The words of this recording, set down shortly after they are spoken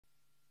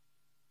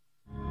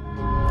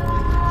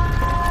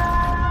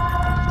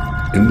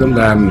In the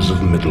lands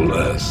of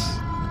Middle-earth,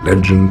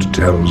 legend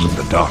tells of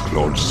the Dark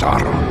Lord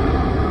Sauron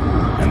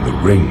and the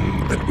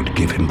ring that would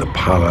give him the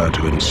power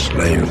to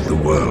enslave the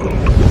world.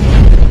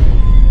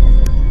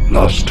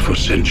 Lost for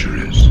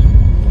centuries,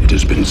 it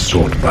has been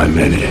sought by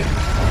many,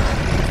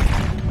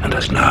 and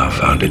has now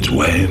found its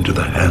way into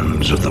the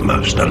hands of the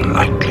most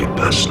unlikely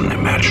person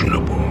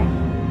imaginable.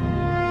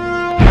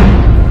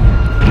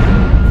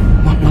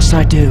 What must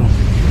I do?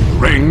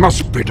 The ring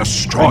must be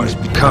destroyed.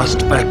 Be cast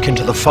back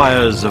into the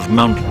fires of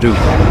Mount Doom.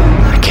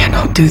 I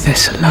cannot do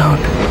this alone.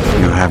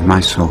 You have my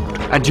sword.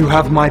 And you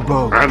have my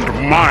bow. And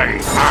my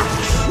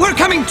axe. We're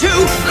coming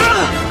too!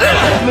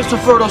 Mr.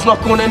 Frodo's not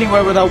going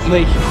anywhere without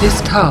me. This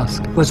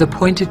task was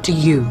appointed to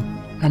you,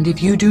 and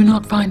if you do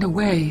not find a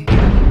way,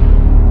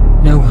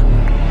 no one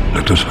will.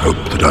 Let us hope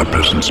that our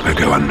presence may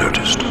go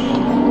unnoticed.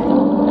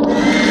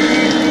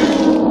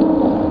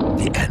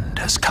 The end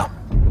has come.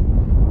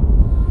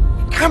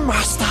 Come,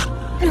 Master.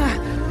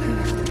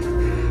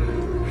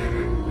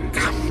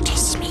 Come to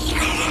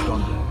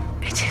Smeagol.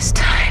 It is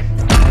time.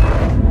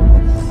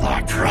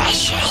 The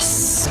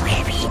precious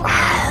will be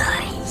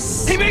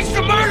ours. He means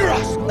to murder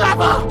us!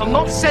 Never! I'm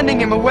not sending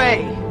him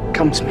away.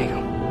 Come,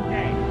 Smeagol.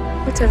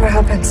 Whatever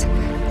happens,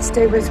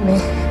 stay with me.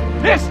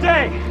 This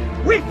day,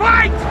 we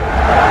fight!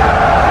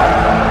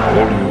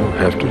 All you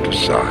have to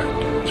decide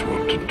is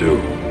what to do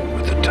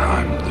with the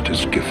time that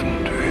is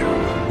given to you.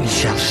 We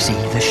shall see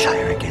the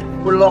Shire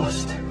again. We're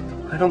lost.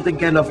 I don't think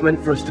Gandalf meant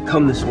for us to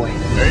come this way.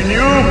 A new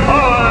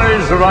power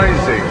is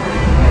rising.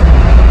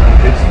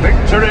 Its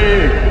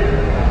victory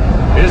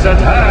is at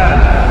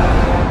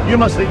hand. You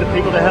must lead the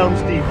people to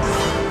Helm's Deep.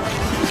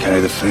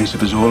 Carry the face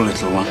of us all,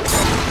 little one.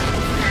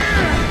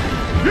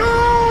 You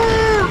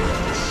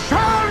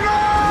shall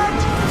not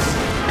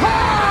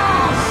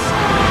pass!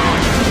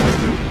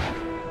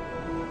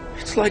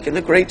 It's like in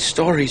the great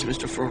stories,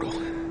 Mr. Frodo.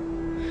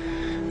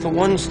 The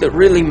ones that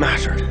really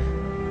mattered.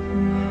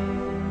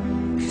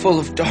 Full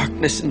of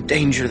darkness and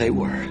danger they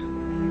were.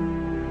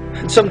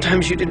 And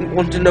sometimes you didn't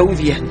want to know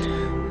the end.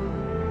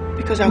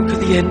 Because how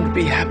could the end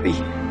be happy?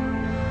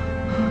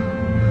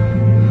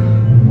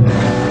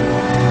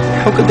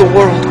 How could the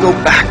world go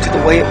back to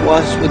the way it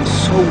was when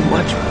so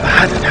much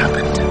bad had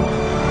happened?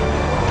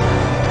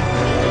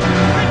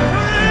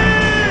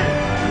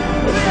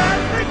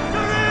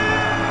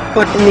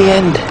 But in the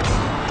end,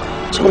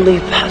 it's only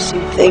a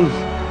passing thing.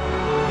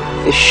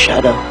 This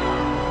shadow.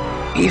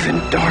 Even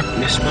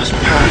darkness must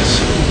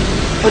pass.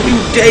 A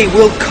new day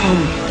will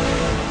come.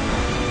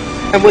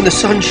 And when the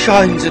sun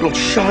shines, it'll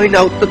shine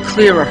out the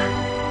clearer.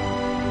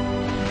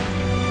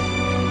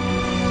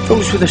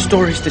 Those were the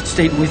stories that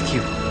stayed with you.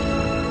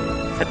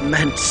 That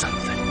meant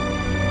something.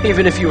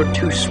 Even if you were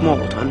too small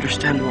to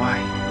understand why.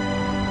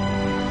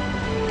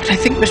 But I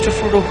think, Mr.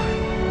 Frodo,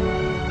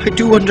 I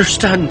do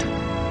understand.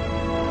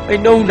 I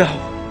know now.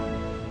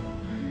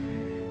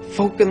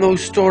 Folk in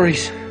those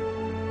stories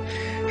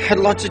had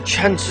lots of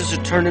chances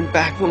of turning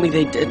back, only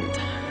they didn't.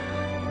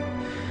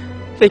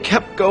 They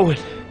kept going.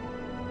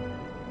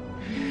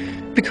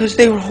 Because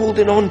they were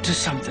holding on to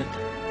something.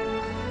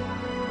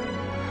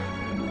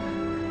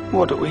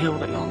 What are we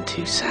holding on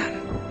to, Sam?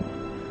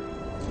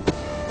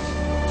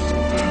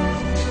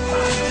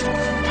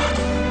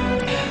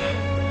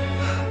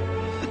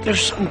 But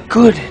there's some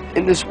good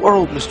in this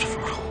world, Mr.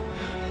 Frodo.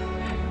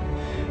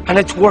 And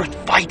it's worth